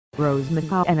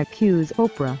McGowan accused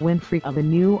Oprah Winfrey of a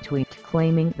new tweet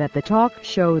claiming that the talk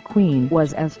show queen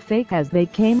was as fake as they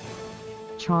came.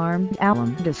 Charmed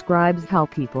Alum describes how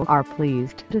people are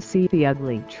pleased to see the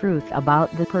ugly truth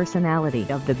about the personality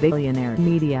of the billionaire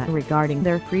media regarding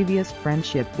their previous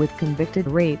friendship with convicted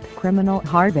rape criminal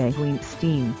Harvey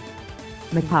Weinstein.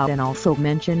 McGowan also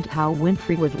mentioned how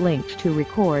Winfrey was linked to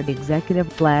record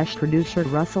executive/producer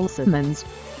Russell Simmons,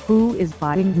 who is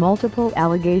fighting multiple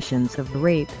allegations of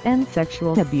rape and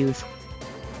sexual abuse.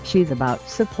 She's about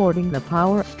supporting the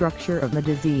power structure of the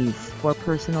disease for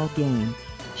personal gain.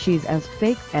 She's as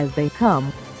fake as they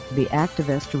come, the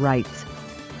activist writes.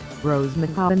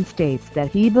 McGowan states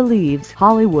that he believes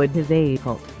Hollywood is a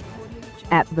cult.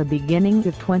 At the beginning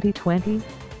of 2020,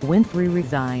 Winfrey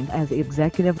resigned as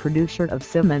executive producer of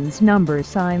Simmons'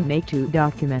 Sign Make 2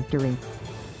 documentary.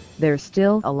 There's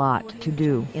still a lot to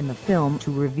do in the film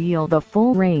to reveal the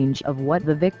full range of what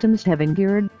the victims have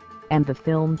endured, and the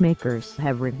filmmakers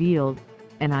have revealed,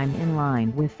 and I'm in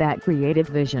line with that creative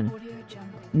vision.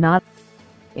 Not.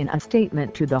 In a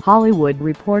statement to The Hollywood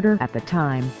Reporter at the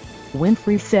time,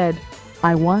 Winfrey said,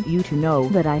 "I want you to know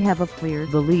that I have a clear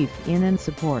belief in and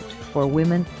support for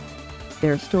women.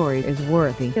 Their story is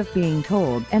worthy of being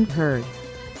told and heard."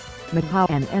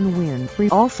 McGowan and Winfrey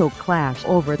also clash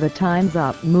over the Time's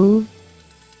Up move.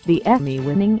 The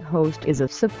Emmy-winning host is a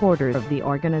supporter of the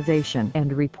organization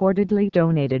and reportedly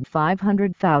donated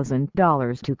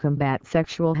 $500,000 to combat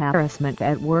sexual harassment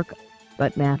at work,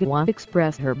 but McGowan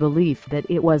expressed her belief that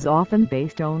it was often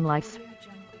based on lies.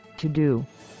 To do.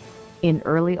 In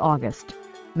early August,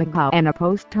 McGowan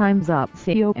opposed Time's Up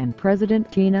CEO and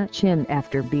President Tina Chin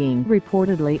after being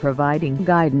reportedly providing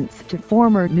guidance to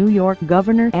former New York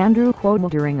Governor Andrew Cuomo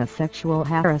during a sexual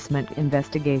harassment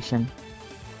investigation.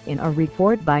 In a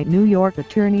report by New York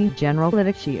Attorney General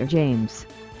Letitia James,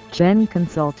 Chen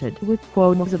consulted with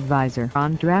Cuomo's advisor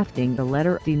on drafting the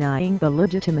letter denying the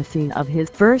legitimacy of his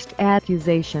first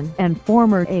accusation and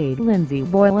former aide Lindsey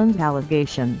Boylan's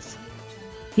allegations.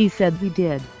 He said he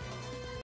did